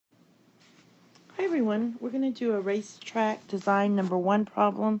Hi everyone, we're going to do a racetrack design number 1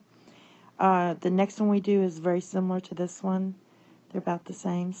 problem. The next one we do is very similar to this one. They're about the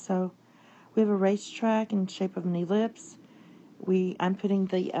same. So we have a racetrack in the shape of an ellipse. I'm putting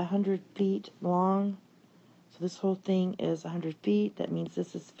the 100 feet long. So this whole thing is 100 feet. That means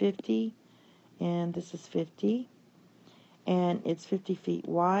this is 50 and this is 50. And it's 50 feet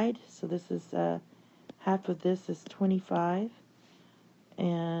wide. So this is half of this is 25.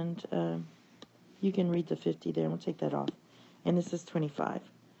 And you can read the 50 there, and we'll take that off. And this is 25.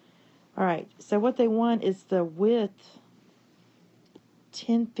 Alright, so what they want is the width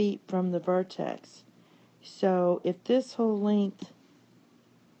 10 feet from the vertex. So if this whole length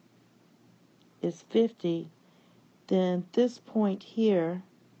is 50, then this point here,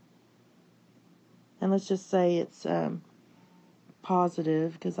 and let's just say it's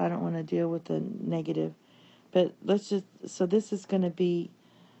positive, because I don't want to deal with the negative. But let's just, so this is going to be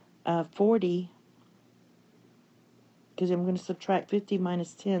 40, because I'm going to subtract 50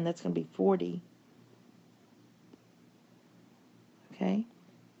 minus 10, that's going to be 40. Okay?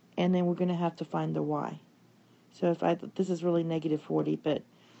 And then we're going to have to find the y. So this is really negative 40, but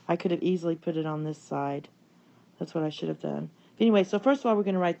I could have easily put it on this side. That's what I should have done. But anyway, so first of all, we're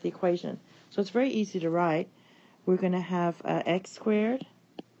going to write the equation. So it's very easy to write. We're going to have x squared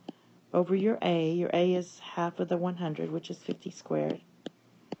over your a. Your a is half of the 100, which is 50 squared,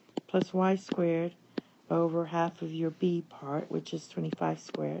 plus y squared over half of your b part, which is 25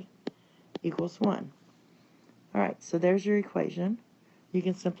 squared, equals 1. Alright, so there's your equation. You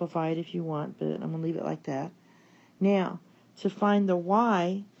can simplify it if you want, but I'm going to leave it like that. Now, to find the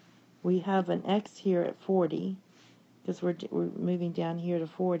y, we have an x here at 40, because we're moving down here to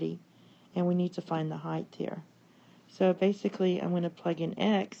 40, and we need to find the height here. So basically, I'm going to plug in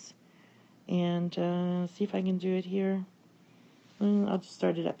x, and see if I can do it here. I'll just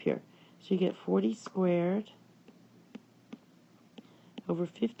start it up here. So you get 40 squared over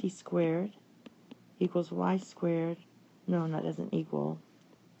 50 squared equals y squared. No, that doesn't equal.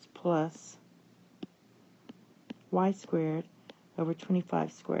 It's plus y squared over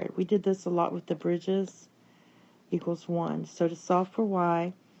 25 squared. We did this a lot with the bridges. Equals 1. So to solve for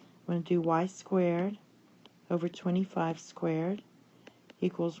y, I'm going to do y squared over 25 squared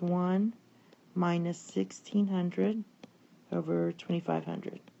equals 1 minus 1600 over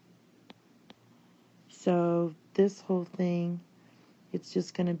 2500. So this whole thing, it's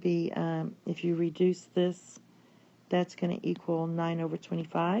just going to be, if you reduce this, that's going to equal 9 over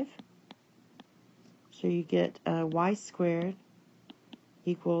 25. So you get y squared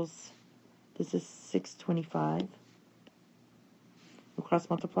equals, this is 625. We'll cross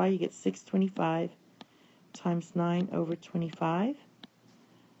multiply, you get 625 times 9 over 25.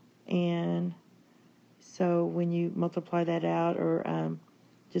 And so when you multiply that out, or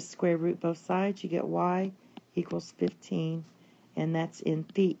just square root both sides, you get y equals 15, and that's in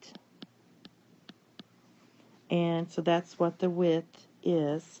feet. And so that's what the width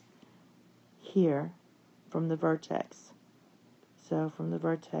is here from the vertex. So from the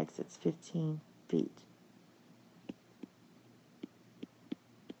vertex, it's 15 feet.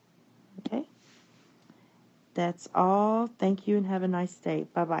 Okay? That's all. Thank you and have a nice day.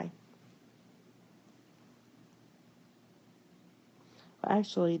 Bye-bye. Well,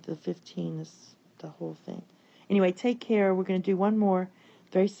 actually, the 15 is the whole thing. Anyway, take care. We're going to do one more,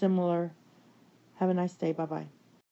 very similar. Have a nice day. Bye-bye.